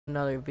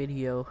Another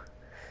video.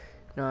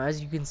 Now, as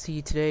you can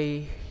see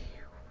today,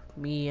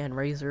 me and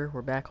Razor,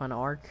 we're back on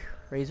Ark.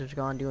 Razor's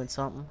gone doing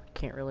something.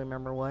 Can't really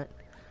remember what.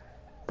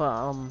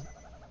 But,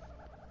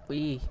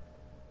 we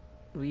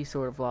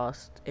sort of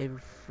lost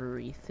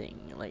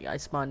everything. Like, I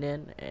spawned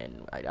in,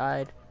 and I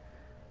died.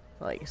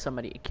 Like,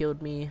 somebody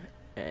killed me,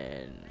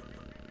 and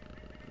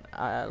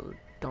I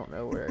don't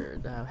know where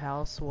the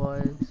house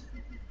was.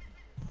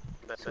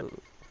 So,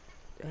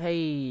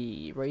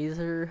 hey,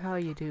 Razor, how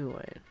you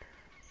doing?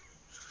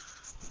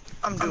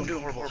 I'm doing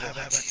horrible. How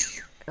about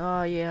you?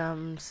 Oh, yeah,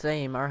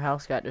 same. Our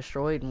house got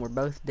destroyed, and we're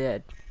both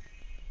dead.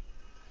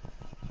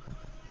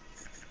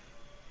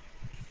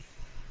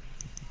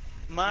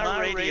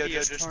 My radio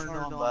just turned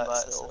on by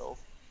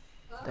itself.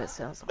 That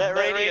sounds That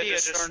radio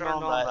just turned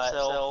on by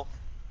itself.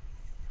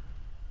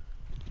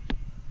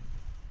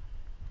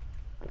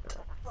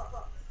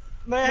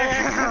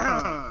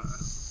 Man!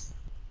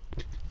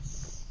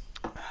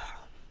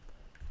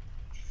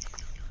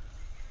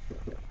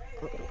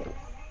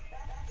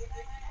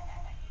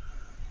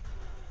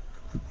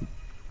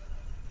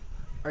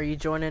 Are you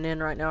joining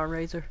in right now,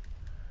 Razor?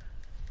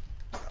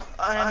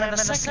 I'm in a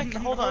second.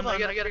 Hold on, I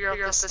gotta figure out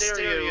the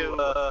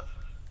stereo.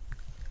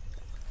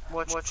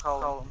 What you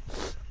call them?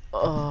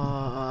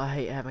 Oh, I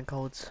hate having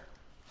colds.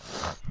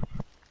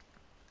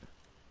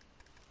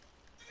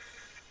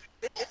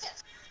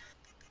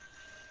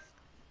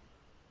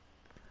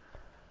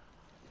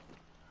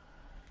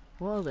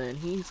 Well then,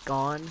 he's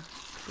gone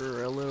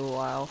for a little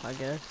while, I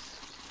guess.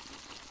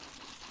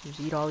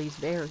 Just eat all these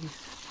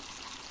berries.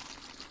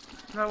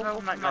 No,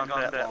 I'm not gone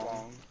that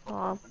long.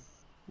 Aw,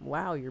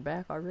 wow, you're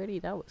back already?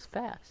 That was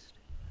fast.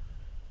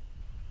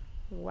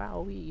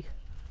 Wowee.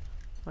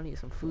 I need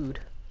some food.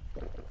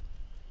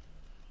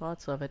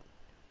 Lots of it.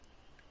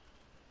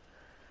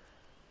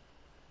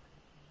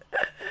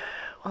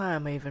 Why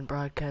am I even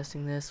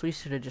broadcasting this? We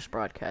should have just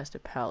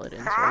broadcasted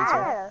Paladins,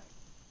 Razor.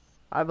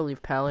 I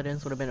believe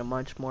Paladins would have been a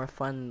much more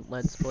fun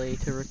Let's Play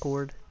to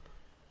record.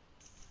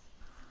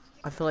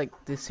 I feel like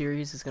this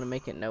series is gonna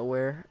make it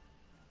nowhere.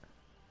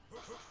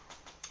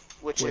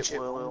 Which it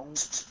will.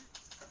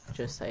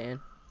 Just saying.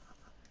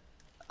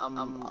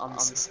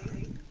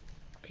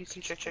 Piece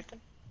of chicken.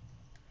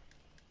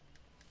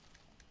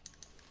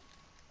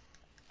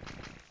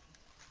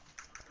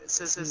 It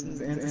says this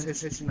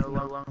invitation no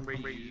longer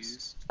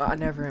used. I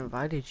never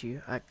invited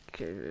you.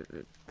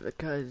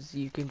 Because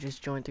you can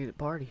just join through the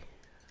party.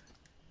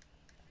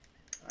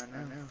 I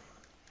know.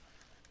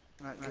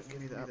 Not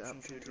giving me the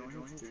option to join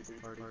through the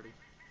party.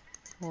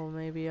 Well,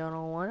 maybe I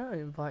don't want to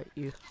invite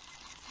you.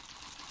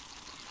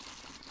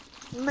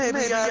 Maybe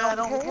I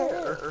don't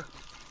care.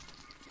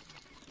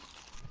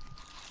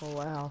 Oh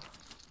wow,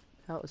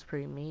 that was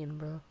pretty mean,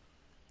 bro.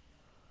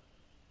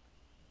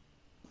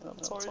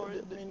 I'm sorry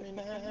it didn't mean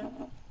that.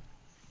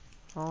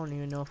 I don't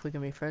even know if we can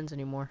be friends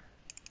anymore.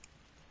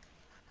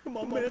 Come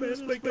on, man,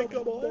 let's make up,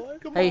 boy.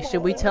 Hey,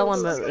 should we tell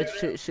them?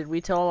 Should we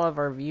tell all of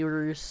our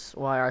viewers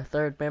why our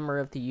third member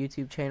of the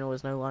YouTube channel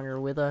is no longer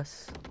with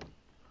us?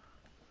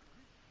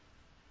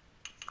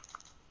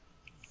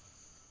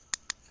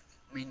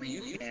 I mean,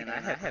 you can. I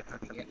have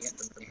nothing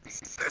against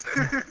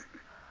them.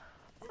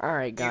 All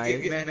right, guys.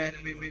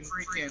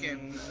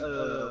 Freaking,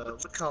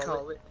 what you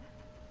call it?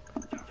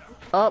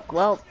 Oh,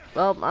 well,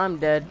 I'm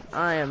dead.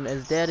 I am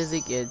as dead as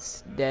it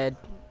gets. Dead.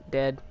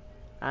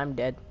 I'm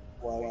dead.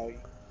 Why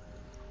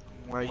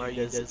are you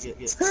dead as it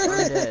gets?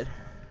 I'm dead.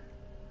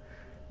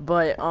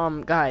 But,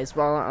 guys,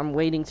 while I'm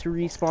waiting to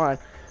respawn.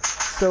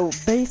 So,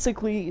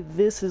 basically,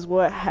 this is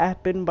what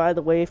happened, by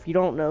the way. If you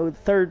don't know, the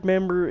third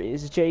member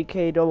is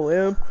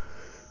JKMM.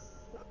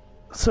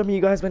 Some of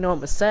you guys may know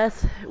him as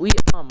Seth. We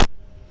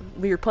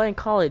were playing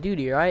Call of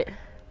Duty, right?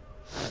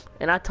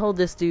 And I told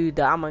this dude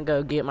that I'm gonna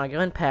go get my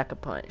gun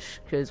pack-a-punch.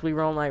 Because we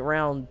were on, like,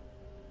 round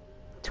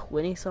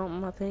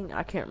 20-something, I think.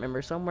 I can't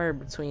remember. Somewhere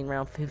between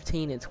round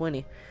 15 and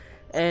 20.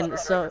 And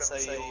so...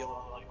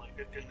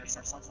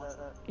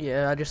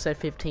 yeah, I just said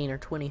 15 or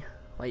 20.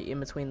 Like, in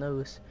between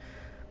those.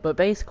 But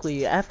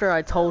basically, after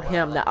I told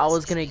him that I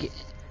was gonna get...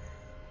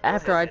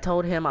 after I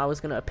told him I was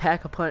gonna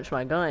pack-a-punch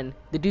my gun,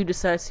 the dude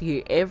decides to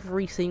get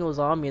every single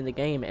zombie in the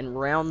game and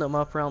round them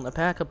up around the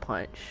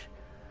pack-a-punch.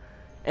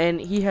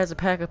 And he has a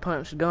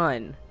pack-a-punch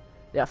gun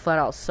that flat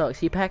out sucks.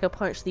 He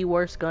pack-a-punched the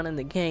worst gun in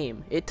the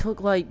game. It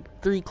took like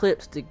 3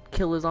 clips to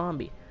kill a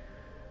zombie.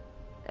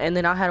 And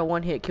then I had a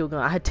one-hit kill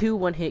gun. I had 2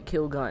 one-hit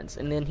kill guns.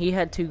 And then he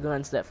had 2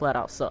 guns that flat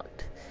out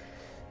sucked.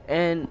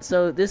 And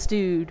so this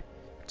dude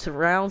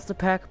surrounds the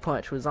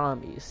pack-a-punch with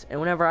zombies. And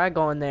whenever I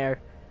go in there,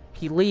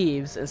 he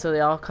leaves, and so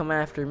they all come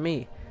after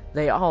me.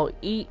 They all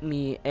eat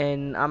me,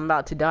 and I'm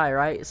about to die,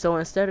 right? So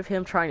instead of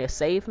him trying to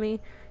save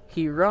me,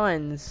 he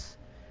runs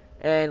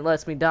and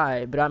lets me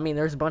die. But I mean,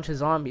 there's a bunch of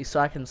zombies, so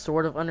I can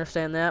sort of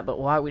understand that, but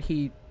why would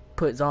he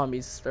put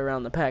zombies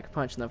around the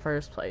pack-a-punch in the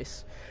first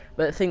place?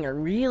 But the thing that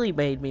really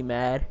made me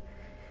mad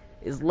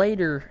is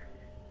later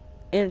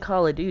in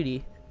Call of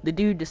Duty, the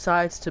dude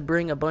decides to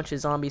bring a bunch of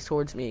zombies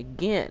towards me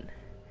again.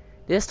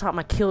 This time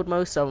I killed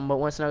most of them, but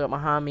once they got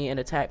behind me and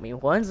attacked me.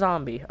 One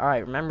zombie.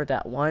 Alright, remember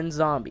that. One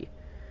zombie.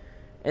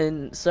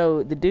 And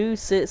so the dude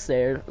sits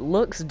there,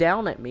 looks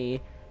down at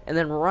me, and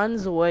then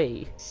runs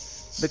away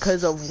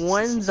because of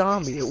one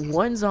zombie,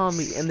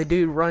 and the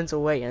dude runs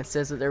away and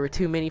says that there were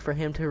too many for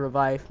him to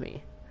revive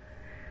me.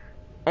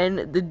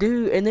 And the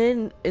dude,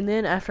 and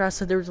then after I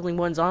said there was only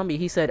one zombie,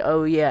 he said,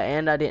 "Oh yeah,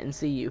 and I didn't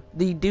see you."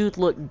 The dude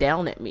looked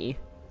down at me.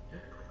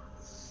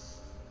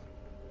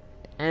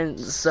 And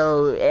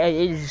so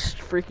it just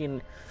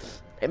freaking,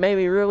 it made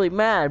me really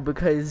mad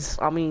because,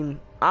 I mean,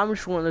 I'm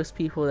just one of those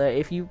people that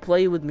if you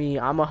play with me,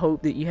 I'ma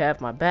hope that you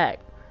have my back.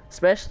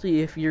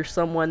 Especially if you're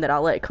someone that I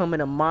let come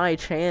into my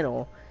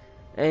channel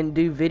and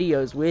do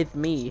videos with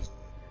me.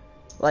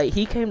 Like,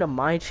 he came to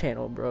my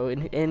channel, bro,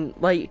 and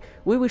like,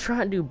 we would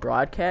try and do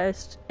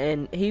broadcasts,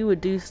 and he would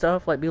do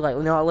stuff like, be like,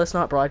 "No, let's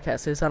not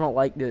broadcast this, I don't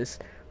like this."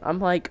 I'm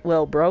like,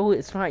 well, bro,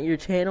 it's not your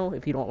channel.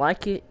 If you don't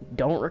like it,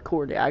 don't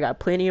record it. I got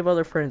plenty of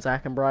other friends I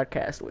can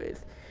broadcast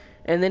with.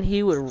 And then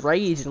he would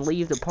rage and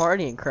leave the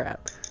party and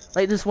crap.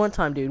 Like this one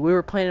time, dude, we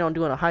were planning on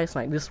doing a heist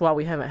night. This is why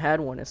we haven't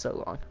had one in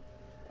so long.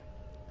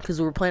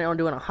 Because we were planning on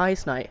doing a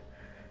heist night.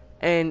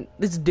 And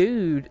this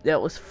dude that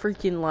was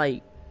freaking,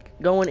 like,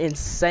 going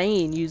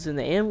insane using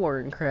the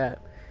N-word and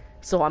crap.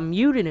 So I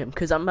muted him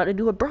because I'm about to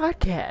do a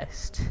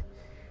broadcast.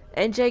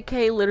 And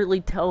JK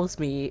literally tells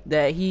me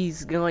that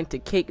he's going to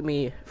kick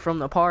me from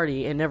the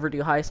party and never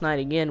do heist night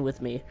again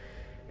with me.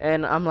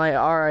 And I'm like,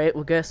 alright,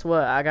 well guess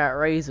what? I got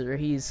Razor.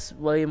 He's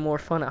way more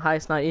fun at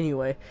heist night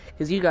anyway.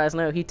 Because you guys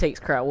know he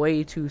takes crap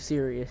way too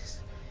serious.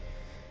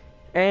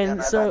 And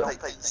yeah, so,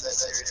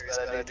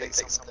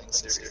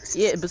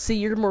 yeah, but see,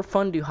 you're more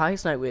fun to do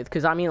heist night with,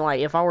 because I mean,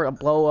 like, if I were to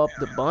blow up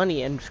the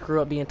bunny and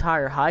screw up the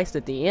entire heist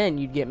at the end,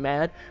 you'd get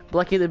mad. But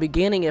like at the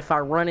beginning, if I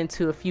run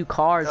into a few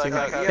cars and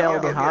fail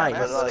the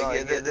heist,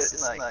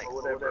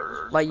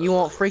 like, you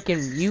won't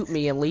freaking mute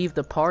me and leave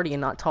the party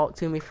and not talk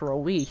to me for a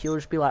week. You'll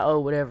just be like, "Oh,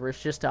 whatever,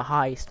 it's just a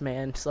heist,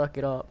 man, suck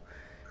it up."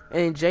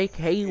 And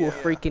JK will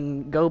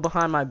freaking go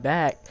behind my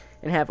back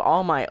and have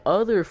all my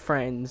other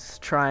friends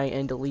try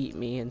and delete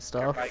me and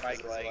stuff.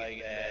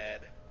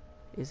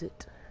 Is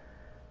it?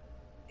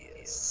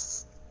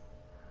 Yes.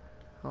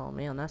 Oh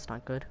man, that's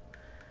not good.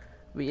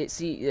 But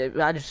see,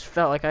 I just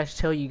felt like I should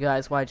tell you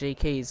guys why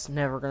JK's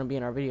never gonna be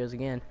in our videos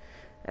again.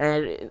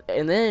 And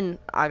then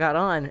I got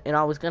on and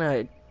I was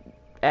gonna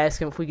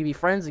ask him if we could be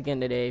friends again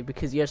today,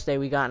 because yesterday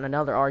we got in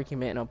another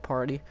argument in a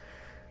party,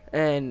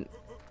 and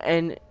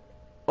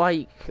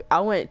like,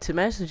 I went to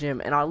message him,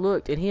 and I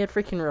looked, and he had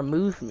freaking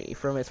removed me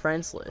from his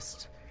friends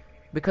list.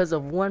 Because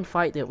of one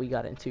fight that we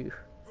got into.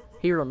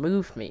 He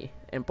removed me,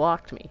 and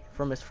blocked me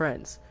from his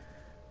friends.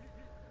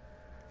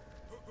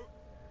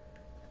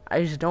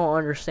 I just don't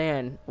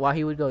understand why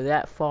he would go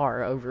that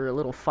far over a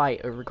little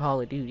fight over Call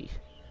of Duty.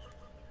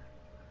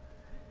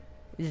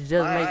 It just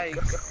doesn't make...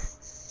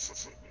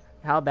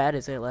 How bad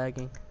is it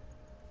lagging?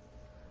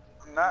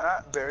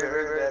 Not very,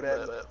 very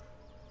bad,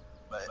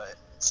 but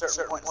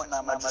certain points in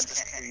time I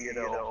just can't hear it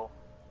at all.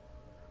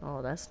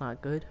 Oh, that's not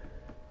good.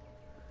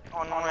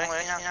 Oh, no,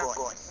 it's not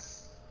going.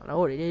 I know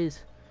what it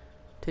is,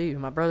 too.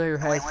 My brother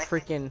has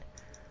freaking...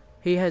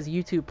 He has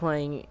YouTube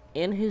playing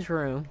in his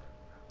room,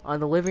 on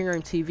the living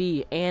room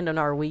TV, and on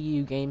our Wii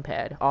U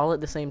gamepad, all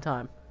at the same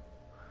time.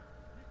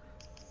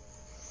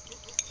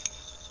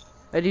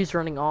 That dude's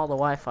running all the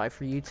Wi-Fi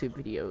for YouTube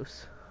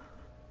videos.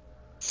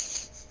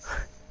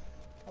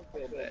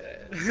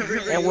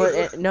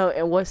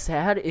 And what's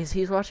sad is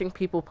he's watching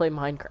people play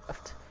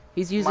Minecraft.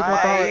 He's using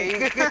up all...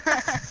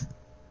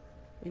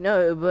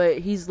 but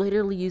he's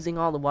literally using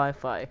all the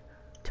Wi-Fi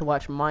to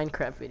watch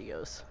Minecraft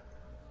videos.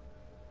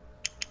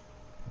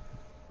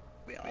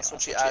 Be honest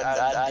with you,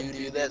 I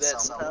do that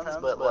sometimes,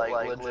 but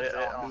like legit,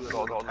 I don't do it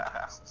all the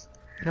time.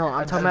 No,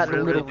 I'm talking about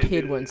the little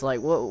kid ones. Like,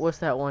 what's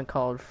that one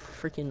called?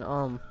 Freaking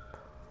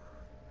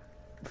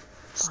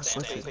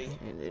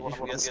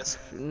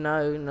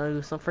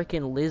No, some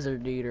freaking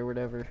lizard dude or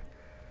whatever.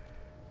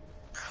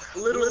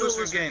 Little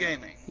Lizard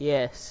Gaming.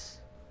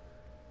 Yes.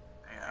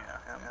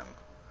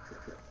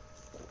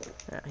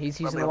 Yeah,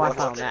 he's using the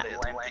Wi-Fi on that.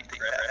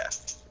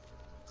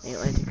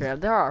 Atlantic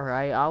Crab. They're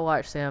alright. I'll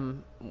watch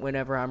them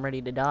whenever I'm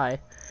ready to die.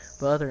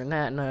 But other than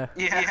that, no.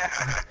 Yeah.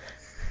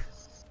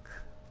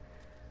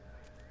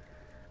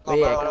 But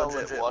yeah,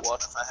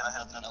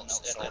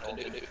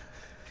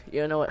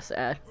 you know what's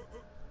sad?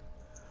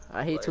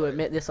 I hate to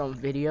admit this on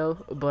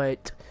video,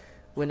 but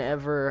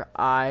whenever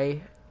I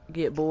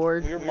get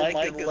bored... Your mic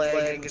is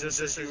lagging just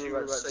as you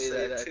were about to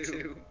say that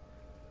too.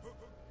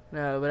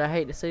 No, but I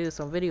hate to say this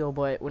on video,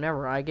 but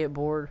whenever I get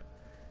bored...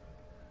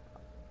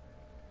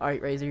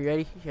 Alright, Razor, you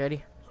ready? You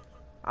ready?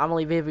 I'm gonna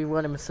leave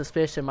everyone in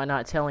suspicion by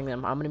not telling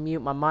them. I'm gonna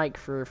mute my mic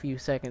for a few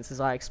seconds as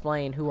I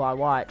explain who I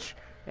watch,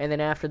 and then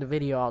after the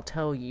video I'll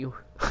tell you.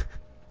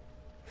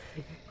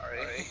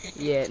 Alright.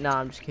 Yeah, no,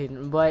 I'm just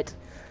kidding, but...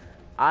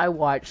 I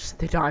watched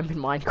the Diamond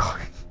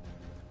Minecart.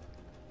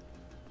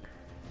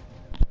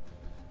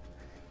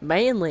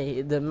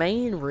 Mainly, the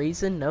main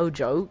reason, no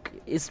joke,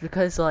 is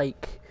because,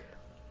 like,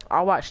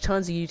 I watch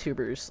tons of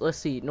YouTubers. Let's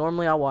see,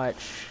 normally I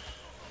watch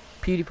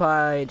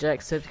PewDiePie,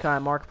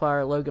 Jacksepticeye,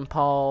 Markiplier, Logan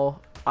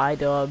Paul,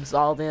 iDubbbz,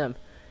 all them.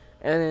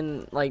 and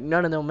then like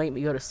none of them make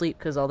me go to sleep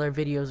because all their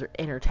videos are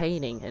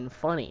entertaining and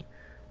funny.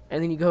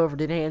 And then you go over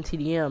to Dan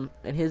TDM,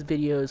 and his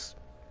videos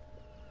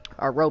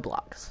are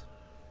Roblox.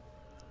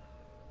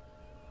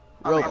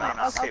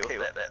 Roblox. I'm okay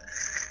with that.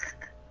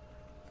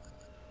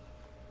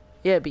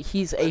 Yeah, but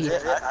he's a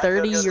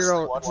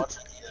 30-year-old.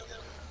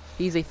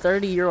 He's a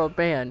 30-year-old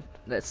man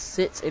that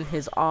sits in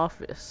his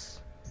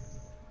office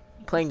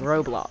playing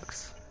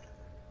Roblox,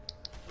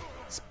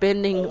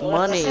 spending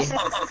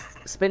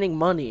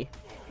money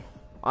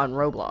on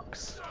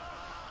Roblox.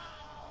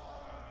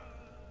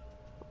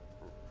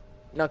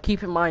 Now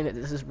keep in mind that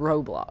this is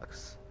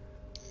Roblox.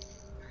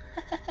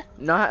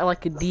 Not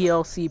like a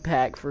DLC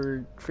pack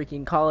for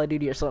freaking Call of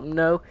Duty or something.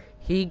 No,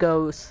 he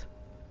goes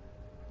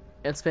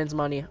and spends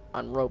money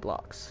on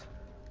Roblox.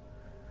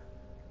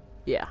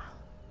 Yeah.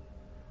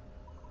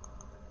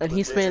 And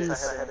he spends...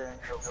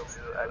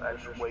 I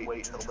just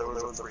wait until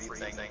there was a free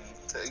thing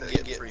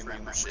to get free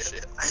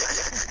membership.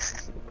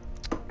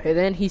 And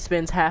then he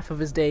spends half of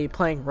his day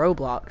playing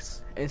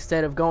Roblox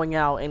instead of going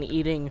out and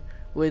eating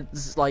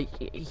with, like,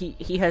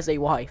 he has a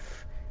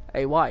wife.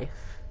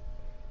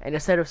 And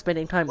instead of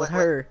spending time with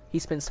her, he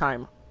spends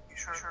time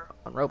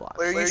on Roblox.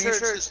 Wait, are you sure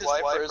it's his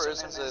wife or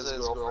is it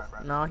his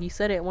girlfriend? No, he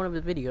said it in one of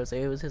his videos.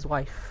 It was his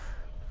wife.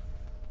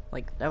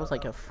 Like, that was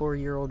like a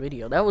 4-year-old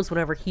video. That was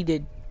whenever he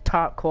did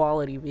top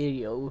quality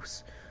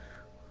videos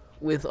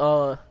with,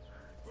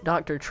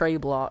 Dr. Trey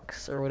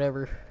Blocks or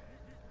whatever.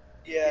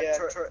 Yeah,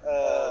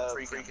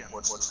 freaking,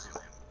 what's his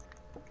name?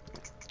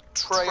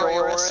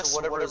 Treyorus,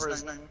 whatever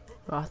his name.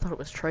 Oh, I thought it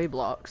was Trey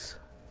Blocks.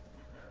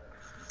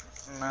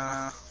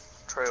 Nah,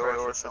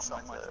 Treyorus or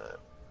something like that.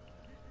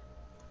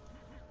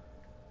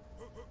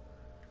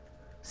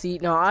 See,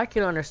 now I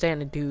can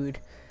understand a dude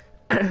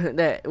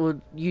that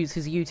would use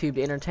his YouTube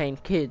to entertain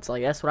kids.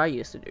 Like, that's what I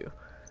used to do.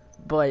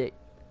 But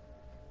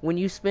when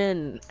you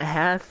spend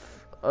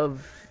half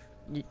of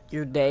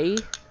your day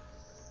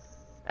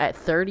at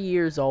 30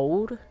 years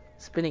old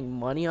spending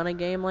money on a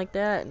game like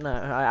that, no,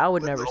 I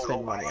would never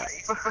spend money on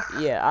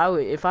it. Yeah, I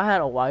would. If I had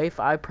a wife,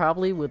 I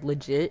probably would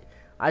legit.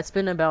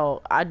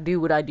 I'd do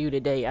what I do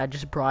today. I'd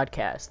just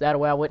broadcast. That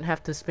way I wouldn't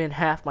have to spend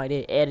half my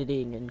day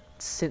editing and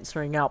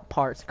censoring out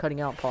parts, cutting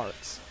out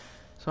parts.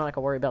 It's not like I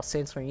worry about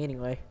censoring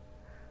anyway.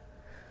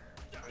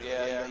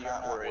 Yeah, you're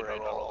not worried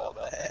at all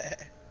about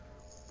that.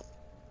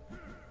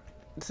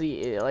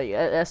 See, like,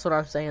 that's what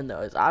I'm saying,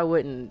 though, is I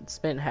wouldn't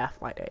spend half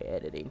my day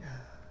editing.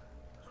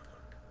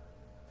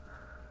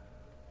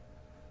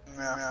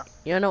 No.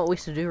 You know what we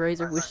should do,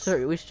 Razor?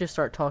 We should just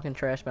start talking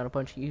trash about a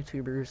bunch of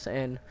YouTubers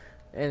and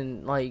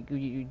like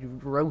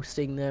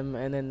roasting them,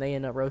 and then they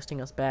end up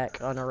roasting us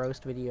back on a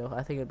roast video.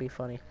 I think it'd be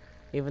funny,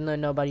 even though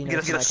nobody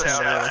knows my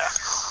channel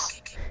is.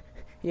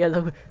 Yeah,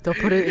 they'll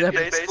put it.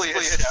 Basically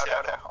a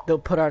shout out. They'll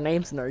put our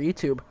names in our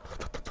YouTube.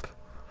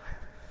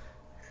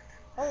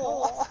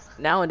 Oh.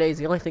 Nowadays,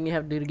 the only thing you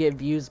have to do to get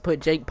views is put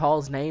Jake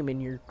Paul's name in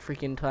your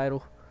freaking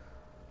title.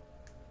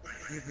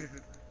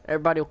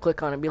 Everybody will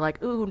click on it and be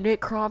like, "Ooh,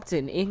 Nick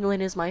Crompton,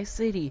 England is my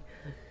city."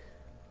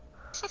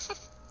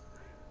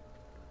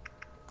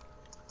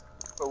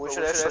 But we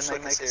should actually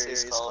make a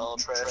series called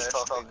Trash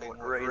Talking with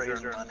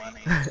Razor and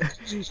Money.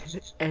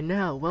 And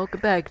now, welcome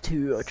back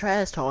to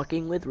Trash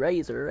Talking with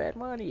Razor and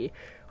Money.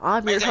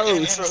 I'm your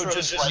host.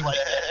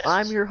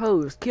 I'm your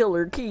host,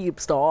 Killer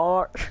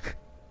Keepstar.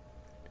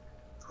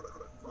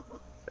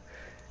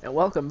 And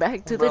welcome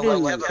back to the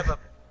news.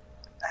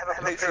 Have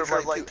a picture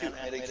of like two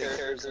animated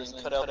characters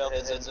and cut out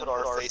heads and put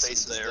our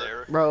faces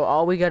there. Bro,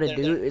 all we gotta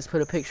do is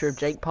put a picture of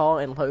Jake Paul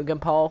and Logan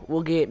Paul.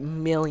 We'll get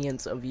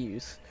millions of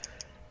views.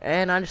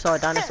 And I just saw a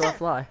dinosaur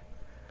fly.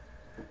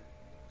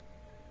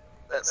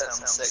 That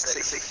sounds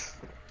sexy.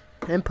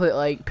 And put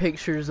like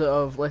pictures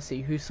of, let's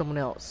see, who's someone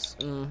else?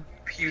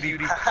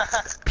 PewDiePie.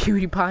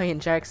 PewDiePie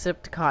and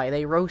Jacksepticeye.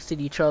 They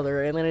roasted each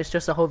other, and then it's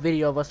just a whole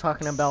video of us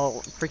talking about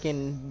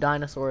freaking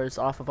dinosaurs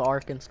off of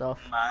Ark and stuff.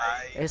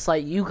 It's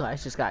like you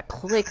guys just got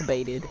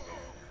clickbaited.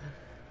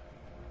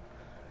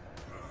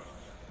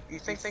 You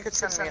think they could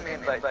send me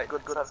an invite?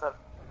 Good.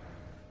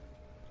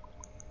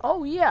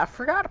 Oh yeah, I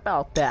forgot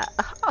about that.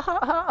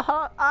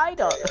 I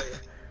don't.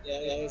 Yeah,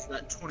 that was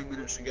about 20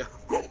 minutes ago.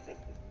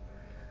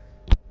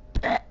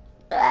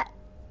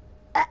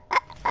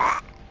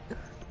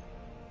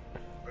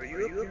 Are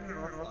you appearing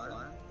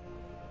online?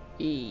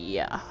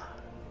 Yeah.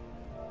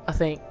 I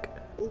think.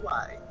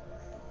 Why?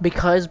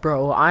 Because,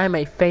 bro, I am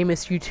a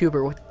famous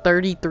YouTuber with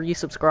 33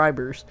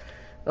 subscribers.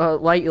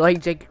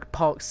 Like Jake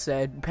Paul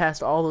said,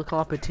 past all the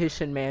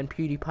competition, man,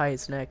 PewDiePie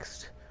is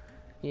next.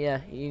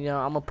 Yeah, you know,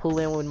 I'm gonna pull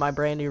in with my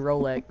brand new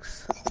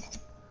Rolex.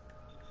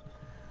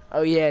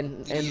 Oh yeah,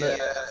 and the... If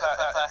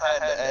I had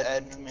to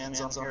add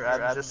commands on here,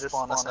 I'd just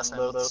want to send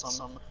both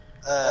some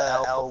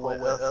alpha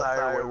with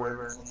fire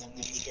wyvern and then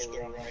just go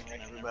around ranking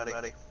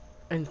everybody.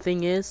 And the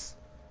thing is,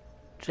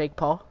 Jake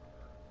Paul,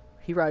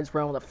 he rides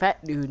around with a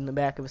fat dude in the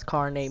back of his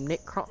car named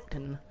Nick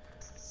Crompton,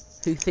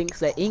 who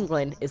thinks that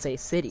England is a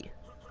city.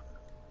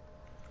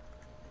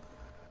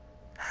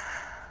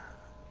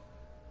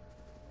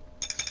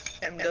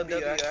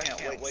 MW, I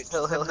can't wait to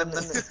tell him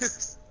the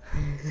news.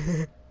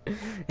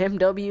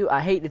 MW,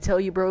 I hate to tell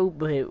you, bro,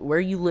 but where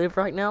you live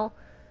right now,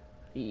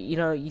 you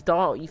know, you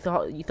thought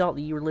that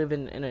you were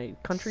living in a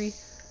country.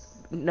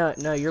 No,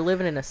 no, you're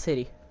living in a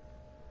city.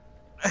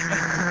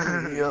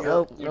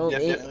 Nope, nope.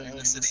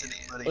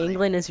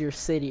 England is your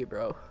city,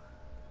 bro.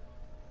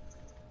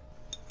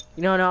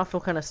 You know, now I feel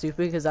kind of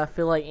stupid because I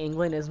feel like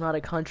England is not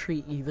a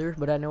country either,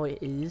 but I know it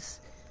is.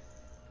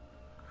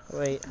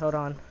 Wait, hold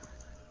on.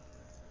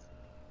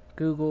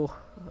 Google,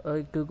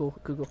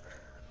 Google.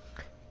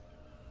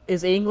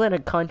 Is England a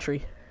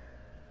country?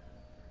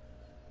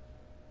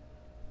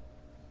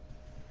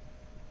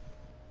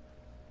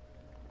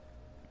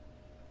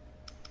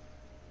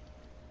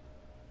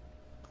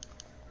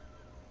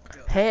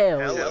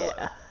 Hell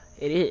yeah,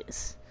 it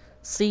is.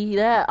 See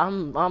that?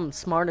 I'm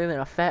smarter than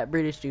a fat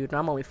British dude, and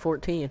I'm only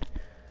 14.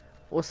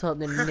 What's up,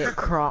 then, Nick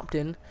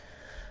Crompton?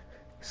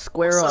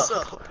 Square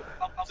up.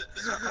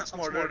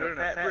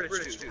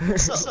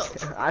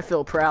 I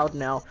feel proud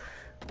now.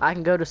 I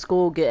can go to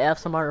school, get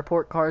F's on my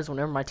report cards.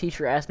 Whenever my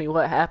teacher asks me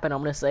what happened,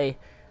 I'm gonna say,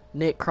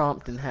 Nick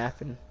Crompton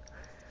happened.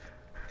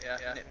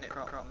 Yeah, Nick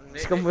Crompton.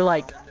 It's gonna be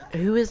like,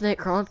 who is Nick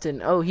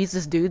Crompton? Oh, he's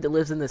this dude that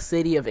lives in the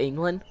city of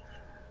England.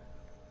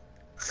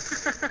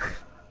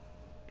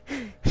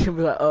 She'll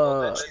be like,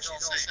 okay.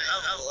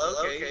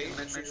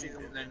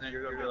 And then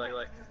you're gonna be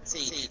like,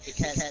 see,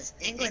 because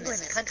England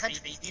is a country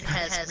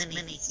that has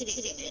many cities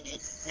in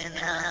it, and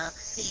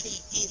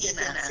he's in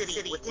a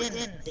city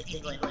within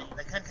England,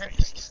 the country.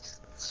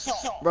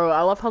 bro,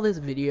 I love how this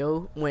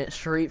video went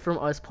straight from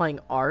us playing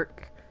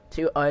Ark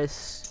to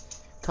us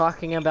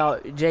talking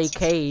about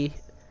JK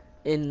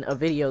in a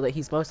video that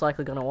he's most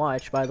likely gonna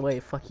watch. By the way,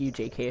 fuck you,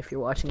 JK, if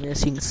you're watching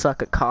this, you can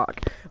suck a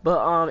cock.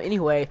 But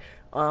anyway,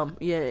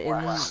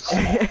 yeah,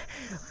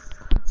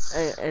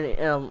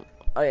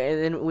 and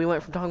then we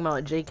went from talking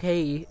about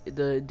JK,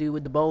 the dude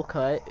with the bowl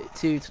cut,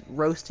 to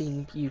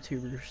roasting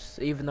YouTubers,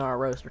 even though our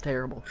roasts were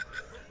terrible.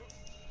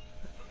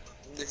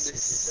 this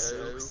is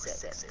so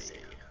sexy.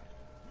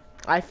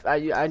 I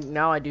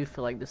now I do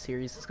feel like the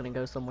series is gonna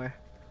go somewhere.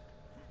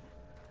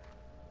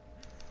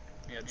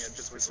 Yeah,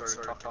 just we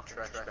started talking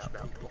trash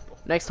about people.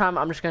 Next time,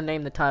 I'm just gonna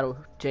name the title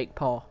Jake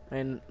Paul,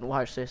 and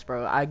watch this,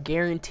 bro. I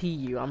guarantee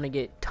you, I'm gonna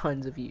get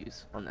tons of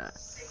views on that.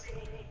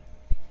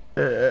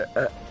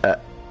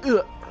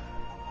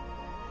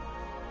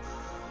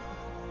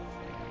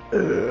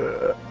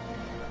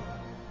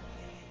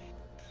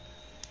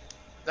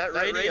 That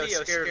radio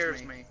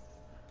scares me.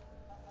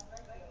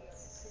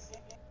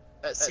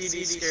 That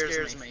CD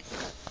scares me.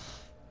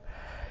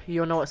 You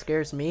don't know what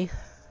scares me?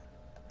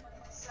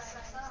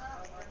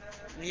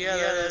 Yeah,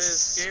 that is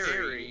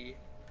scary.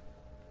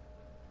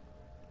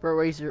 Bro,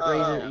 Razor,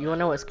 you wanna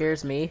know what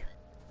scares me?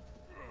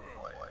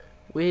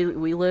 We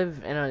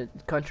live in a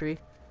country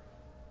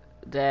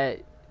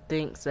that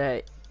thinks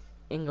that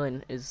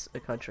England is a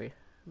country,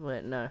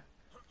 but no,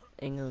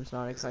 England's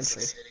not a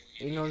country.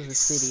 England's a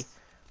city.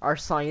 Our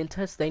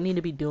scientists, they need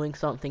to be doing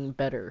something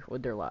better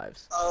with their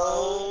lives.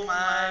 Oh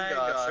my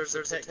gosh,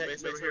 there's a tech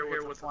base over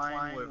here with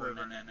flying women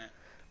in it.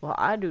 Well,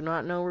 I do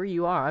not know where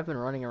you are. I've been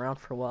running around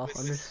for a while.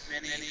 I'm just...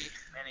 many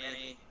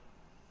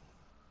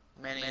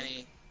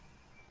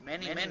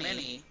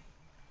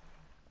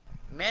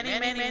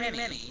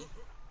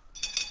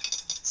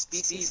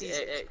species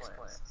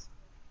explants.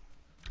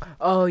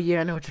 Oh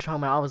yeah, I know what you're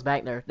talking about. I was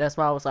back there. That's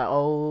why I was like,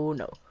 oh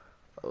no.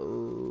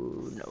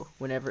 Oh no.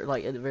 Whenever,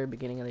 like, at the very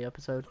beginning of the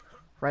episode.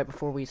 Right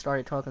before we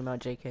started talking about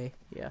JK.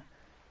 Yeah.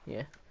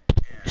 Yeah.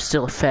 You're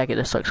still a faggot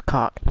that sucks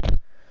cock.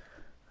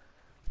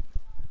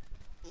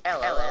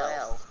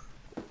 LOL.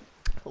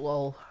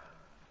 Lol.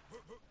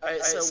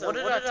 Alright, so what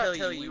did I tell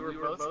you? We were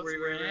both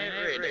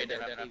rated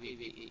on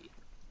PvE.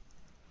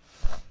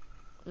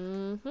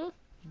 Mm-hmm.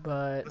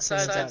 But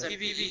besides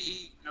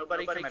PvE,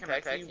 nobody can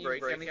attack you,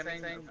 break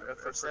anything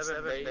for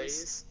 7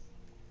 days.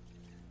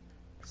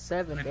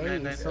 7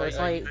 days? So it's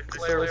like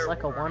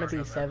a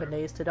wannabe 7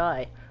 days to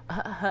die.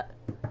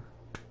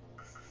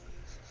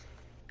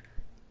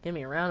 Give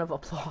me a round of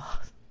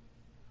applause.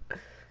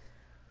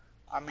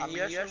 I mean,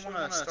 you actually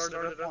want to start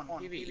it up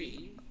on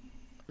PvE?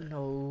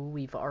 No,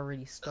 we've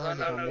already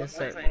started on this.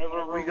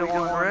 Whenever we go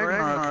on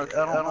Ragnarok,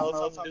 I don't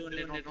know if I'm doing it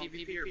in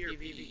PvP or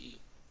PvE.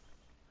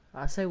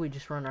 I say we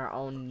just run our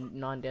own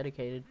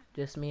non-dedicated,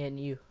 just me and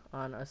you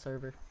on a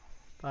server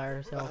by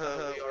ourselves. We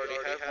already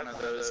have one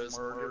of those, and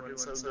we're doing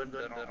so good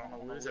that I don't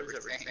want to lose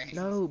everything.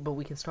 No, but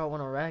we can start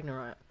one on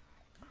Ragnarok.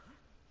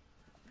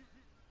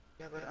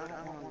 Yeah, but I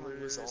don't want to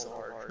lose all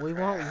our We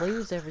won't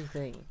lose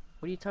everything.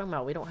 What are you talking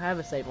about? We don't have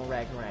a save on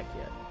Ragnarok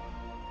yet.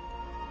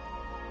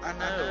 I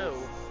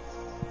know.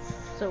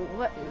 So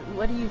what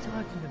are you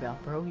talking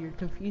about, bro? You're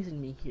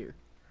confusing me here.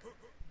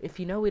 If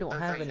you know we don't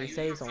have any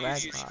saves on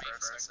Ragnarok.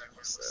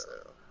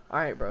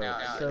 Alright, bro.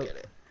 So,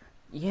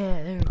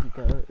 yeah, there you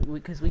go.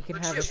 Because we can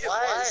have a...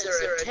 Why is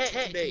there a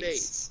tech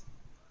base?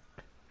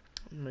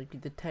 Maybe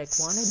the tech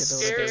wanted to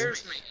build a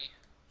base.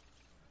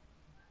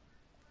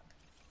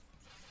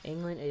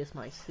 England is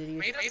my city.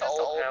 Meet at the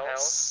old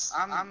house.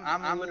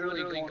 I'm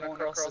literally going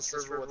across the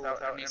river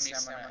without any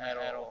stamina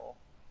at all.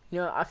 You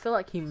know, I feel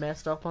like he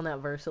messed up on that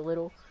verse a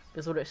little.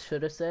 Because what it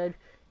should have said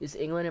is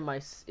England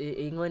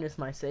is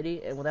my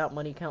city, and without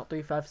money count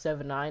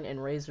 3579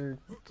 and Razor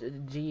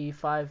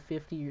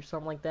G550 or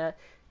something like that,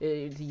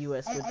 the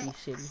U.S. would be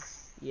shitty.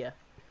 Yeah,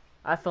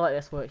 I feel like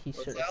that's what he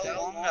should have said.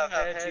 How long I've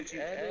had you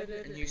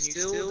edit, and you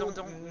still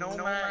don't know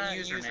my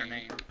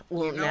username.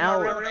 Well, You know now,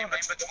 my real name,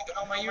 but you don't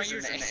know my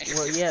username.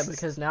 well, yeah,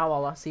 because now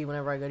all I see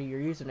whenever I go to your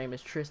username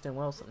is Tristan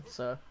Wilson.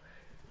 So,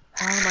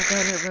 how am I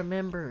gonna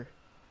remember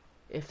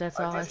if that's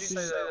all I see?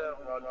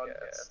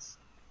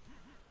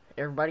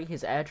 Everybody,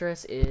 his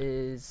address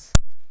is.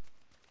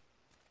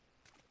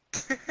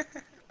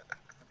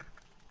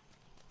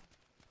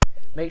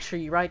 Make sure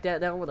you write that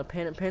down with a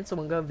pen and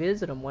pencil and go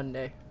visit him one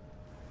day.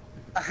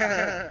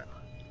 So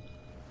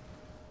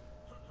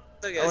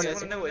guys, you want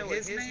to know what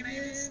his name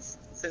is?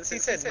 Since he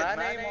said my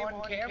name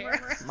on camera?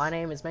 My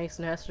name is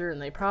Mason Hester,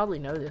 and they probably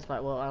know this,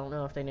 but well, I don't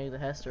know if they knew the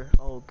Hester.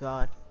 Oh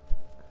God.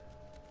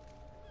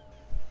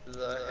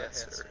 The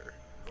Hester.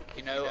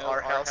 You know,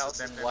 our house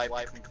has been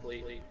wiped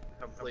completely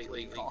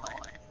gone.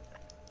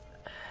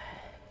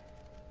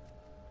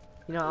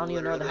 You know, I don't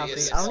even know the house.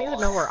 Literally, I don't even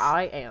know where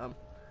I am.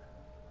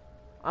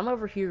 I'm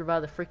over here by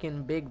the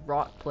freaking big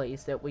rock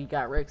place that we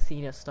got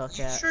Rexina stuck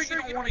You at. sure you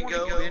don't want to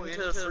go into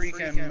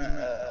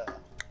freaking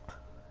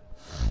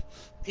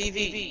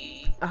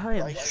PvE? I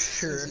am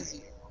sure.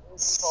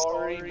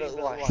 Sorry, but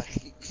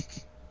like,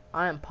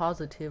 I am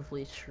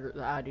positively sure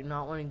that I do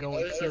not want to go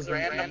and there's kill this him.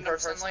 random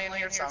person laying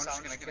here, so I'm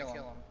just gonna kill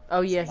him.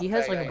 Oh yeah, he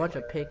has like a bunch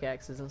of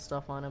pickaxes and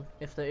stuff on him.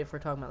 If we're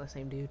talking about the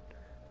same dude.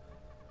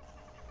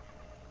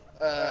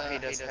 He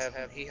does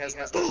have. He has.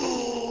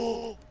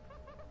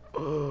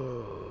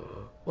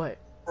 What?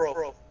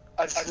 Bro,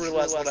 I just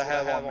realized what I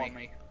have on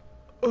me.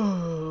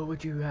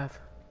 What'd you have?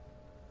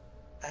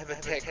 I have a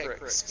tech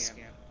brick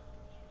skin.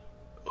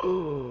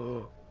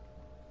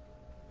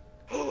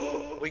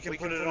 We can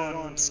put it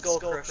on Skull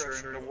Crusher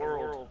in the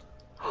world.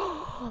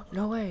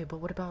 No way, but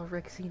what about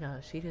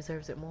Rexina? She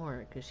deserves it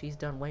more, because she's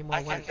done way more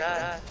I work.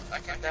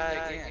 can die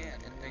again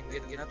and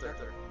get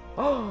another.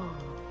 Oh!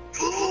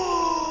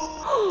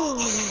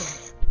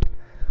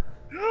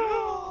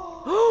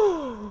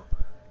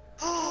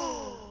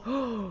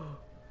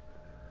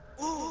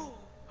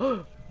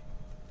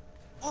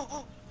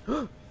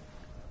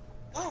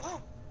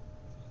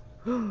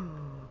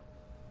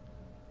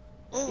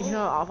 You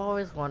know, I've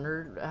always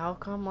wondered, how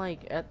come,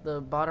 like, at the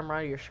bottom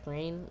right of your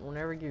screen,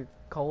 whenever you're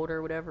cold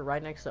or whatever,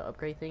 right next to the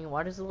upgrade thing,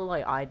 why does it look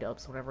like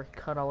iDubbbz whenever he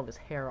cut all of his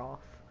hair off?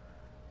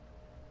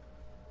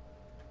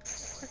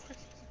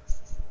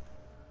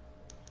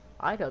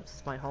 iDubbbz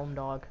is my home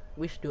dog.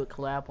 We should do a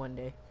collab one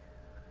day.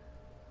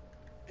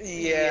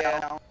 Yeah,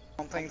 I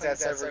don't think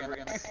that's ever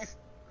gonna.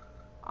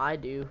 I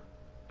do.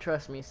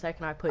 Trust me,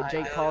 second I put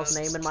Jake Paul's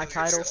name in my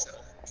title,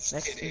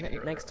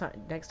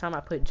 next time I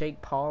put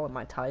Jake Paul in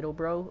my title,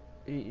 bro,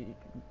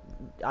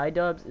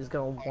 iDubbbz is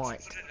gonna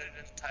want.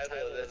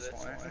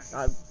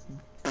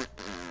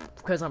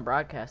 Because I'm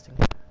broadcasting,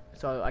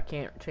 so I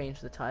can't change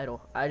the title.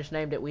 I just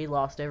named it We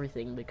Lost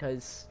Everything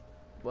because,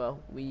 well,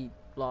 we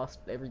lost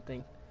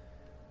everything.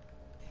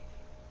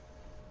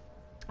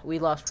 We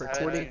lost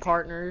recording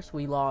partners,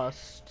 we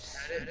lost...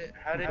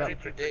 How did you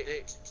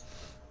predict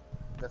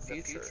the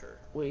future?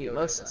 We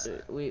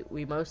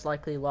most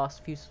likely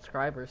lost a few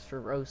subscribers for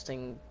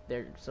roasting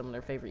some of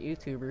their favorite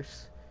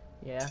YouTubers.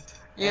 Yeah.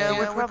 Yeah,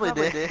 we probably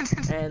did.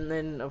 And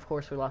then, of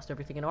course, we lost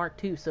everything in art,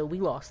 too, so we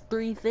lost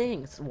 3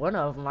 things. One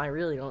of them I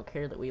really don't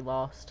care that we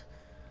lost.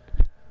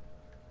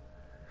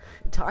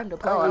 Time to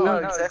play. I know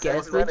exactly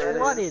Guess what which it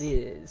one is. it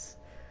is.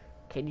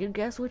 Can you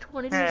guess which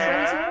one it is,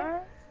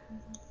 Razor?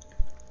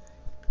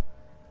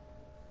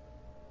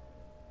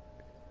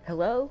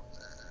 Hello?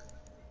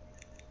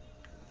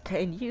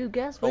 Can you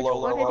guess which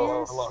one it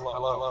is?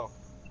 Hello.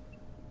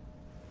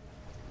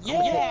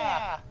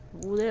 Yeah.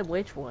 Well, then,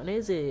 which one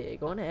is it?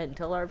 Go on ahead and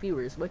tell our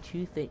viewers what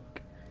you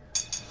think.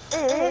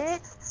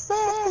 It's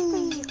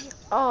Sally.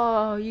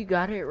 Oh, you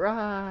got it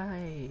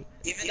right.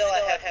 Even though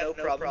I have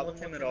no problem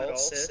with him at all,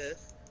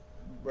 Sith,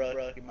 bro,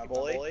 you're my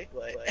boy,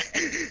 but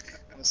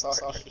I'm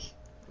sorry.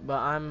 But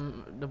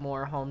I'm the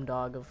more home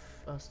dog of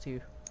us two.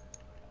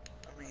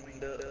 I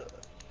mean,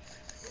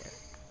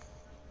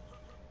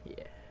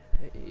 Yeah.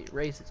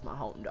 Race is my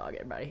home dog,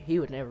 everybody. He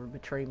would never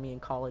betray me in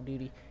Call of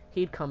Duty.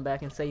 He'd come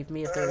back and save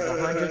me if there was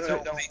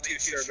 100 don't be too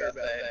sure about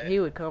that. He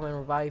would come and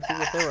revive you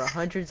if there were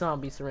 100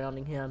 zombies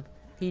surrounding him.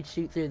 He'd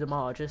shoot through them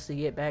all just to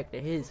get back to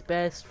his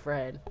best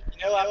friend.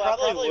 You know, I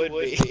probably would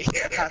be.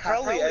 I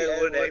probably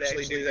would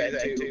actually do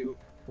that too.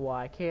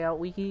 Why can't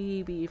we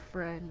be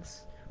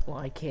friends?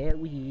 Why can't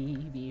we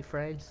be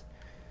friends?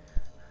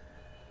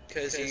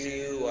 Cause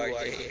you are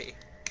gay.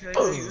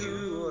 Cause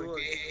you are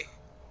gay.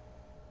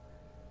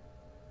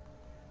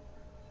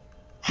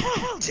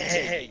 How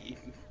dare you?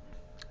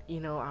 You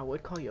know, I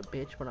would call you a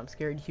bitch, but I'm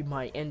scared you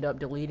might end up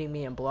deleting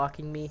me and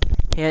blocking me.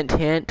 Hint,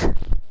 hint.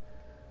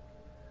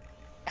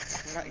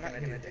 I'm not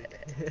gonna do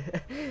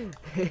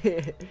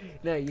that.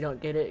 No, you don't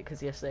get it,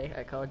 because yesterday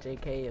I called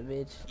JK a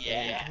bitch.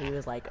 Yeah. And he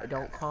was like,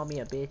 don't call me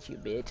a bitch, you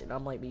bitch. And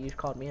I'm like, but you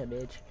called me a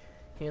bitch.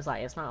 He was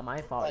like, it's not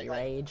my fault, you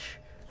rage.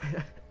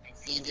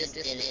 You just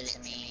did it to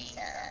me.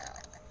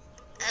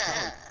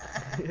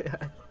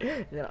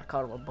 Then I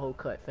called him a bowl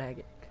cut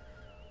faggot.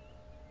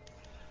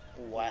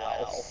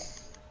 Wow.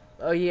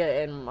 Oh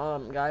yeah,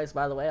 and guys,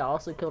 by the way, I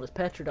also killed his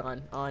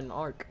Petrodon on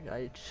Ark.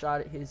 I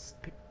shot at his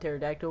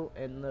pterodactyl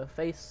in the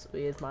face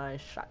with my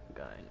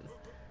shotgun.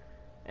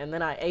 And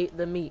then I ate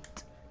the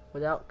meat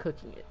without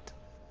cooking it.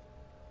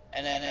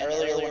 And then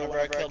earlier whenever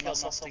I killed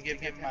myself to give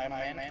him my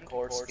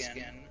manticore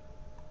skin.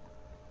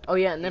 Oh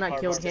yeah, and then I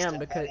killed him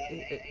because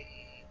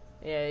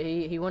yeah,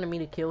 he wanted me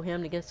to kill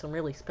him to get some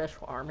really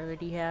special armor that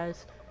he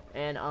has.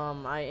 And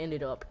I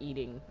ended up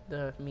eating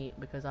the meat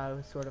because I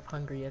was sort of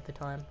hungry at the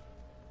time.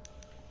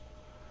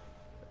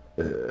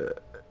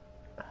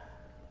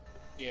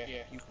 Yeah,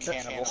 you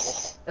cannibal.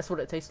 That's what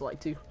it tasted like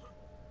too.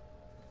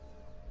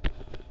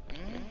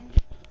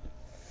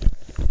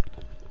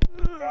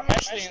 I'm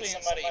actually in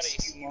somebody's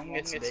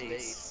humongous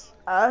base.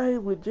 I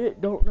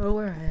legit don't know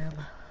where I am,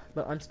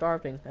 but I'm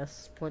starving.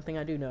 That's one thing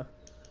I do know.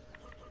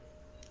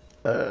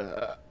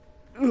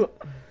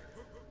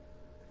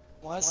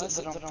 Why is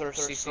it that I'm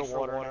thirsty for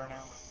water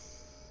now?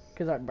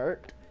 Cause I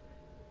burped.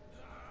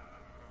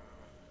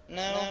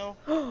 No.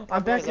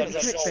 I'm back at the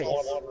tech base.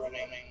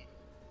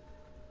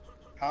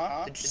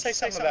 Huh? Did you say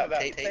something about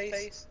tape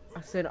base?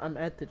 I said I'm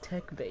at the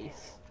tech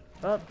base.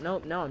 Oh,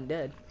 nope, now I'm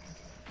dead.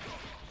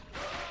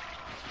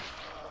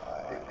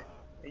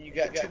 You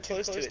got too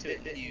close to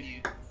it, didn't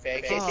you,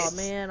 faggot? Oh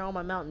man, all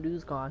my Mountain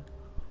Dew's gone.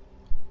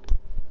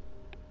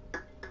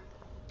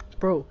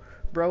 Bro,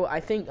 I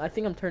think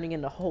I'm turning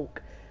into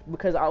Hulk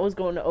because I was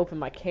going to open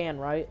my can,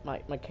 right?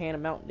 My can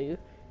of Mountain Dew,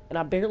 and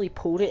I barely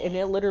pulled it, and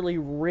it literally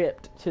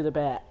ripped to the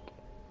back.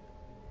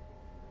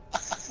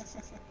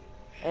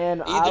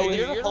 And either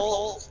you're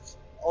Hulk,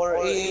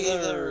 or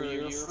either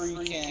you're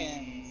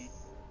freaking.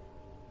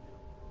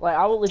 Like,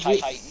 I will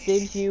legit Titan.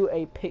 send you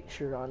a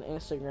picture on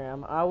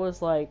Instagram. I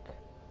was like,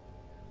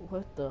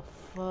 what the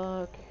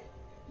fuck?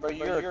 Bro,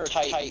 you're a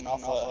Titan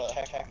off a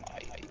Tech.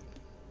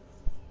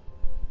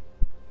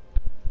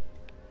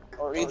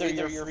 Or either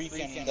you're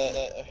freaking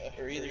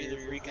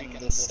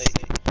the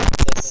Satan,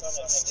 the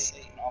son of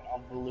Satan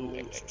on Blue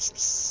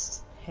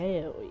Exorcist. Hell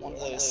yeah. One of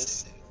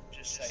those two,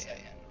 just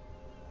saying.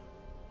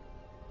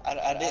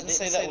 I didn't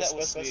say that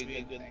was supposed to be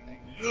a good thing.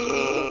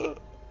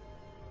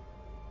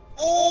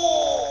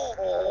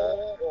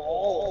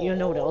 You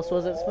know what else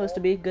wasn't supposed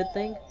to be a good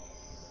thing?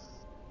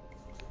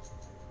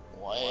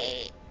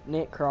 What?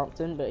 Nick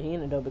Crompton, but he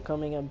ended up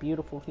becoming a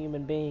beautiful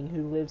human being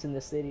who lives in the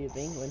city of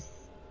England.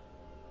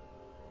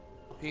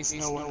 He's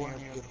nowhere near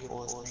as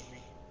beautiful as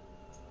me.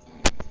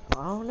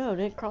 I don't know,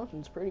 Nick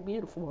Crompton's pretty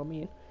beautiful. I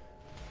mean,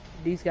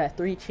 he's got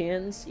 3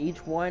 chins,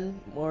 each one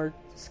more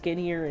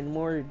skinnier and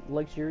more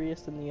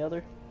luxurious than the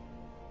other.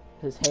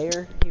 His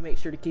hair, he makes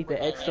sure to keep it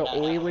extra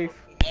oily.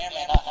 May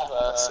not have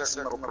a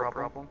certain little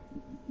problem.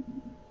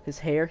 His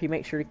hair, he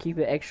makes sure to keep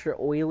it extra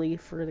oily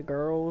for the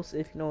girls,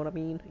 if you know what I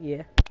mean.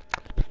 Yeah.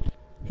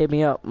 Hit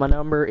me up. My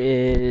number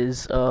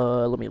is,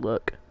 let me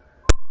look.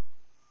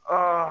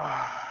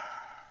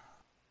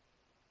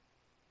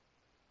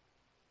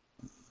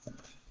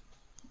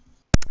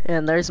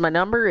 And there's my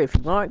number. If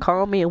you want,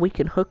 call me and we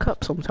can hook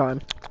up sometime.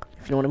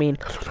 If you know what I mean.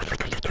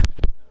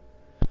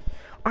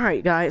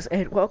 Alright, guys,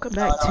 and welcome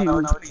back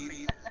to...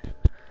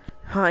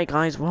 Hi,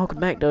 guys,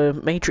 welcome back to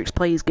Matrix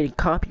Plays getting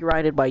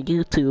copyrighted by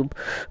YouTube.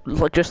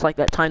 Just like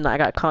that time that I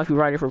got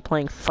copyrighted for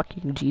playing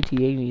fucking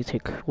GTA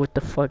music. What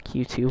the fuck,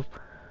 YouTube?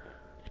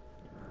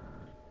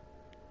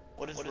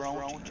 What is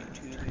wrong with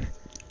YouTube?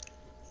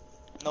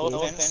 No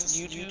offense,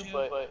 YouTube,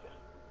 but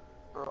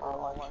for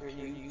all I hear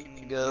you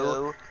can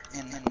go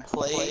and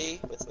play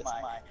with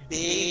my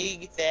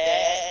big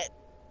fat.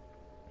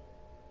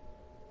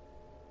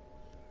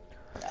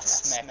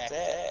 Smack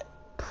that.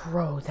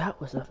 Bro, that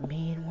was a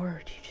mean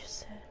word you just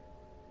said.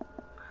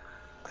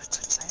 But it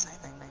didn't say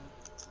anything.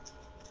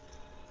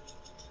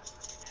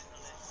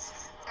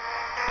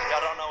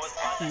 Y'all don't know what's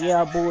on.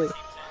 Yeah, boy.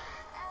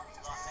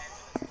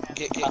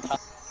 Get caught.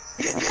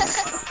 It's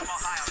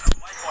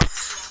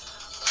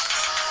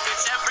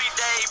every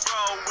day,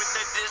 bro, with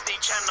the Disney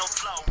Channel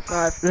flow.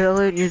 I've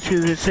been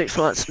YouTube in 6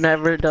 months,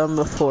 never done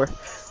before.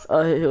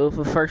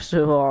 First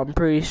of all, I'm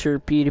pretty sure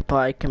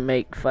PewDiePie can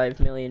make 5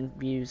 million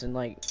views in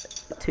like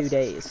 2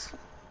 days.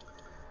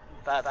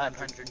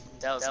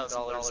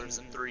 $500,000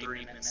 in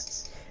 3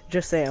 minutes.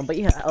 Just saying, but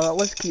yeah,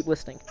 let's keep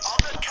listening.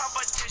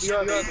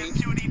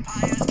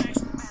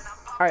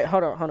 Alright,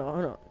 hold on.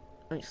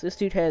 Alright, so this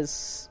dude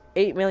has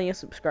 8 million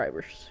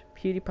subscribers.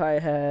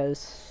 PewDiePie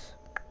has...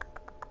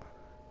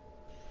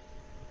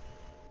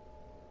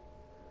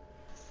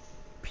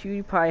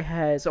 PewDiePie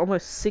has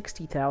almost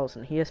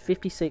 60,000. He has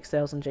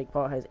 56,000. Jake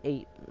Paul has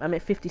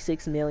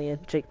 56 million.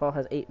 Jake Paul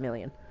has 8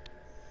 million.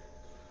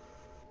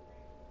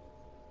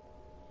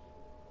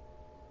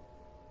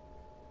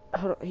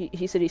 Hold on.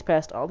 He said he's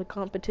passed all the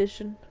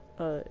competition.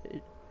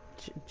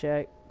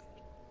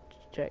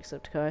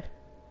 Jacksepticeye.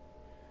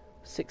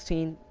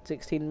 16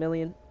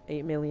 million,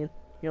 8 million.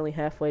 You're only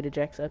halfway to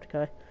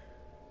Jacksepticeye.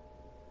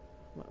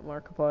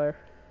 Markiplier.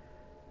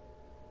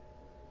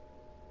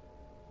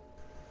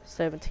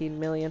 17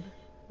 million.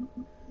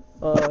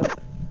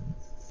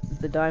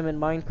 The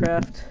Diamond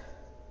Minecraft.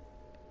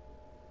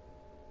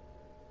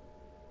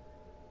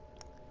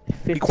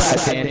 Be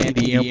quiet,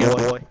 Andy, young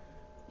boy.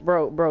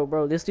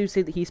 Bro, this dude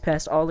said that he's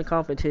passed all the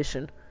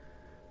competition.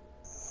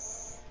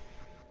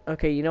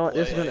 Okay, you know what?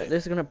 This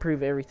is gonna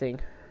prove everything.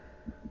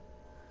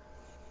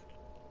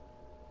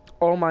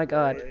 Oh my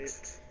god.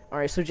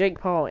 Alright, so Jake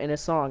Paul in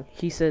his song,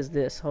 he says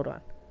this. Hold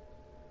on.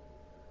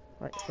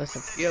 Alright,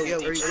 listen. Yo, where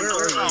are you?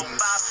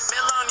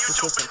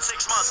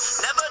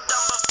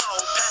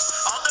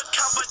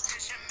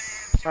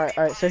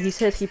 Alright, so he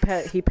says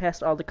he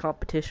passed all the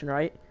competition,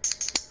 right?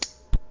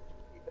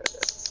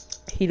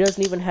 He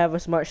doesn't even have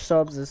as much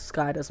subs as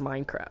Sky does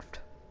Minecraft.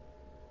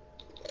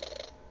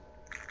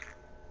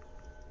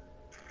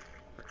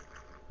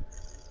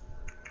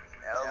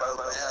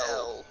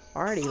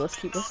 Alrighty, let's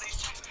keep this.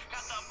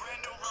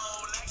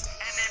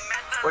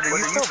 What are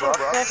you still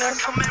broadcasting?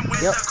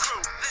 Yep.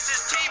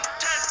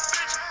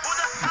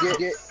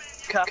 Get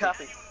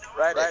copy.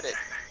 Write it.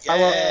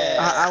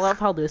 I love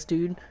how this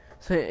dude,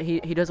 so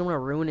he doesn't want to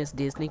ruin his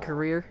Disney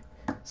career,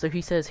 so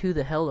he says, "Who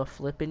the hell are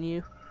flipping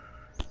you?"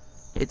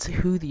 It's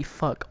who the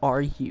fuck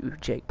are you,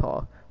 Jake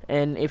Paul?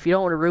 And if you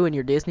don't want to ruin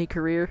your Disney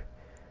career,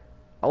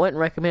 I wouldn't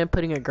recommend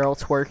putting a girl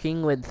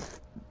twerking with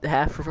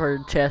half of her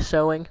chest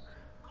showing.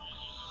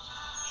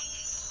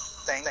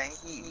 Thank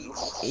you.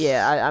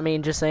 Yeah, I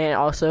mean, just saying.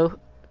 Also,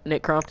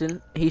 Nick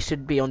Crompton, he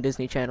should be on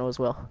Disney Channel as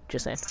well.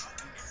 Just saying.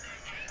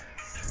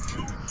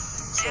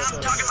 Yeah, I'm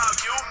talking about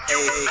you.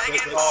 You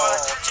begging for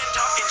attention,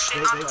 talking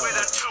shit on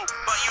Twitter too.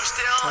 But you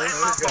still hit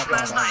my phone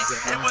last night.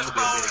 It was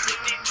Bone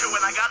 52,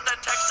 and I got the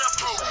text to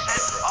prove.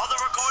 And all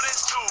the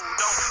recordings too.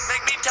 Don't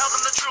make me tell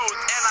them the truth.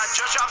 And I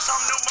just dropped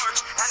some new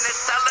merch, and it's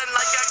selling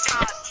like a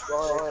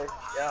god.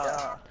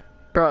 Yeah.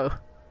 Bro.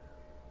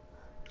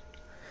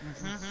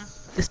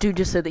 This dude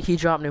just said that he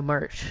dropped new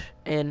merch,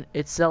 and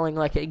it's selling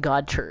like a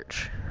god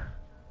church.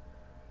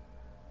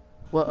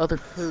 What other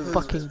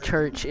fucking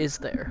church is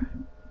there?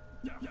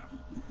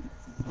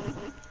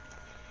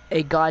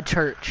 A god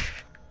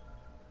church.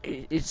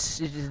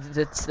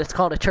 That's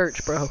called a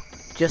church, bro.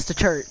 Just a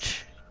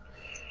church.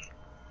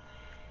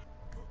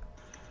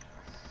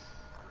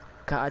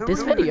 God,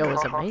 this video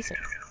is amazing.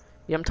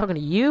 Yeah, I'm talking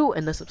to you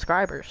and the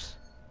subscribers.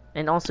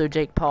 And also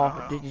Jake Paul.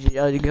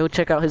 Go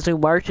check out his new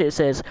merch. It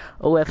says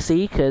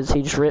OFC because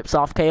he just rips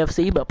off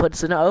KFC but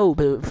puts an O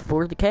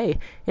before the K.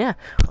 Yeah,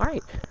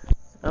 alright.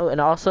 Oh,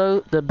 and also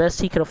the best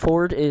he can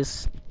afford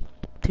is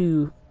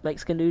 2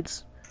 Mexican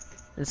dudes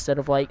instead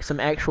of like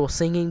some actual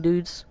singing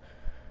dudes.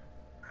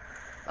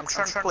 I'm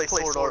trying to play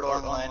Sword Art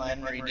Online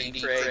and reading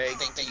Craig.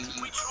 Thank you.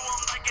 We chew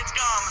 'em like it's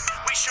gum.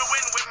 We shoot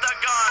in with the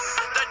gun.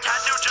 The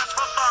tattoo just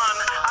for fun.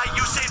 I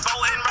use a bow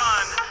and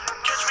run.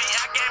 Catch me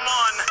at game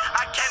on.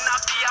 I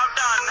cannot be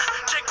outdone.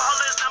 Jake Paul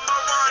is number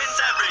 1.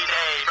 It's every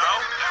day, bro.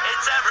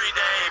 It's every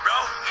day, bro.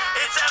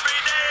 It's every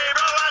day,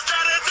 bro. I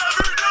said it's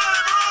every day,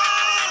 bro.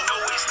 I know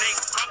he's Nick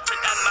Crompton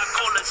and my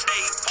colon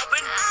stay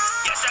open.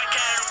 Yes, I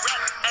can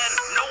rap and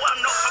no, I'm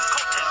not from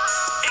Compton.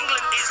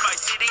 England is my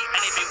city,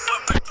 and if you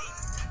were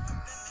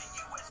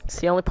It's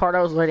the only part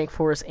I was waiting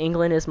for is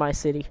England is my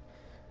city.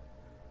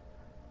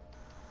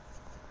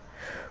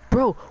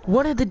 Bro,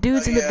 one of the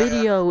dudes in the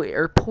video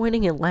are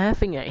pointing and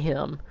laughing at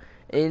him.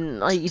 And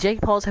like Jake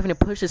Paul's having to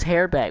push his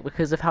hair back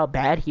because of how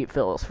bad he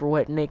feels for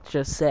what Nick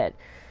just said.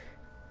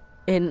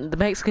 And the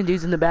Mexican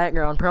dudes in the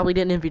background probably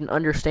didn't even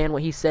understand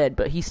what he said,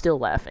 but he's still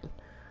laughing.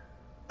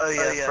 Oh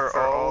yeah, for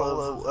all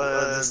of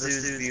this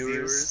dude's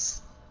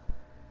viewers,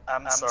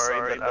 I'm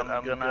sorry, but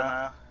I'm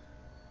gonna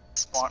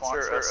sponsor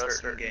a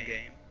certain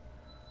game.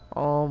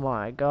 Oh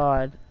my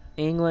god.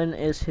 England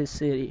is his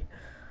city.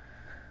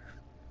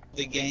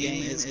 The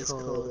game is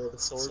called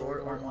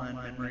Sword Art Online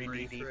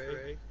Memory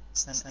Defrag.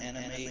 It's an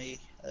anime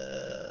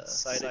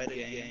sided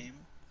game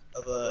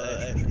of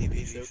a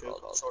FTV show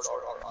called Sword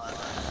Art Online.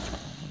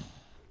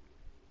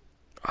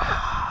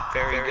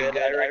 Very good.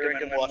 I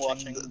recommend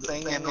watching the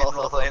thing and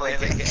also playing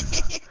the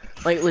game.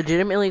 Like,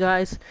 legitimately,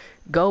 guys,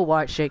 go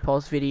watch Jake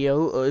Paul's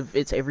video of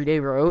It's Everyday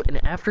Road,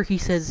 and after he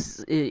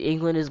says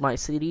England is my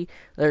city,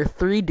 there are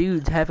 3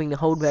 dudes having to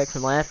hold back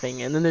from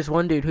laughing, and then there's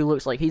one dude who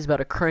looks like he's about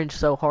to cringe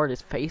so hard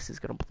his face is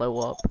gonna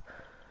blow up.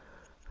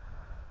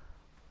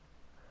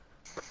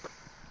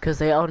 Because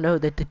they all know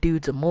that the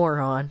dude's a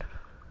moron.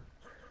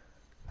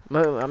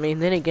 I mean,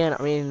 then again,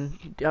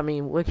 I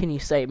mean, what can you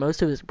say?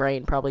 Most of his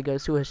brain probably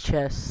goes to his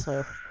chest,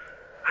 so...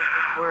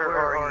 Where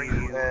are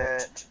you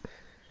at?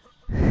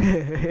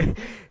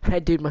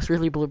 That dude must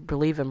really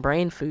believe in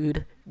brain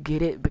food.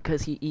 Get it?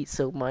 Because he eats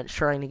so much,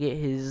 trying to get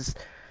his...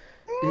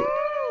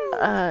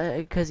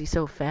 because he's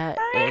so fat,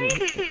 and...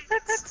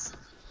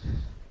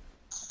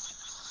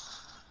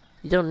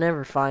 You'll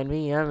never find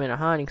me. I'm in a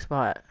hiding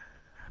spot.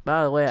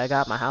 By the way, I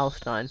got my house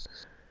done.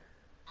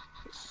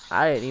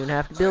 I didn't even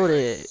have to build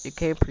it. It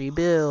came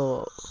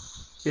pre-built.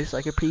 Just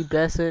like a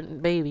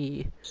pre-pubescent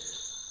baby.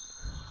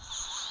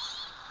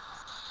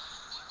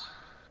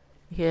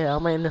 Yeah,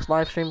 I'll end this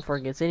live stream before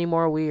it gets any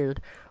more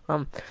weird.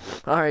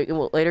 Alright,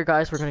 well, later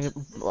guys, we're gonna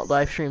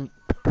live stream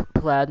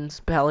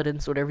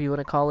Paladins, whatever you want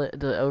to call it,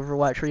 the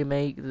Overwatch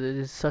remake,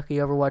 the sucky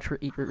Overwatch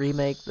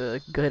remake,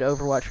 the good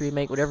Overwatch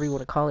remake, whatever you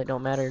want to call it,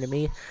 don't matter to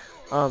me.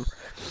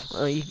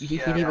 You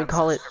can even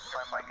call it.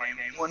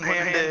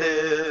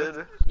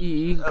 One-handed.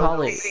 You can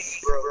call it.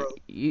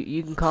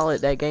 You can call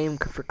it that game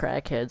for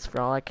crackheads for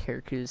all I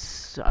care,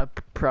 cause I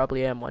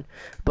probably am one.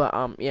 But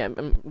yeah.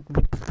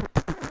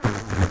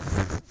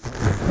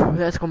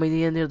 That's gonna be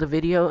the end of the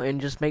video,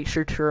 and just make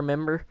sure to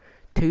remember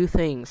 2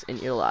 things in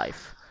your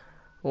life.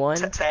 One.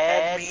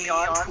 Tag me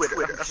on Twitter.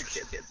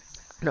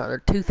 No, there are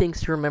 2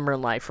 things to remember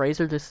in life.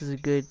 Razor, this is a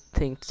good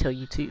thing to tell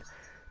you too.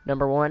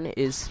 Number 1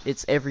 is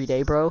it's every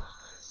day, bro.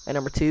 And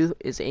number 2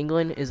 is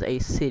England is a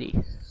city.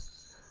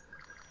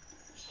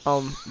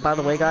 By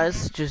the way,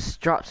 guys, just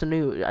drop some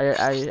new.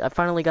 I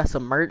finally got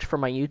some merch for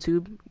my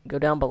YouTube. Go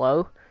down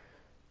below.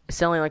 It's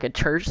selling like a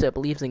church that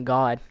believes in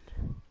God.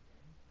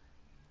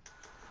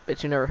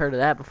 Bet you never heard of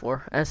that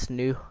before. That's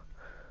new.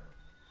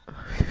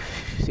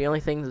 The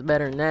only thing that's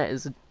better than that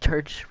is a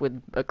church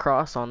with a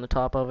cross on the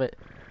top of it.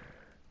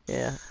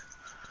 Yeah.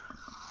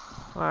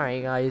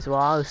 Alright, guys. Well,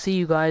 I'll see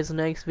you guys in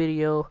the next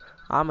video.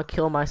 I'm gonna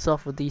kill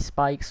myself with these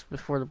spikes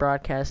before the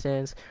broadcast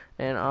ends.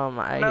 And,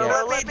 I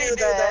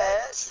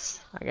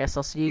guess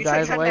I'll see you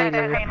guys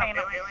later.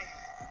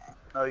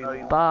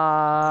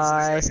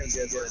 Bye.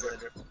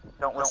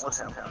 Don't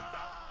listen to him.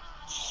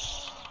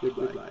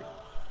 Goodbye.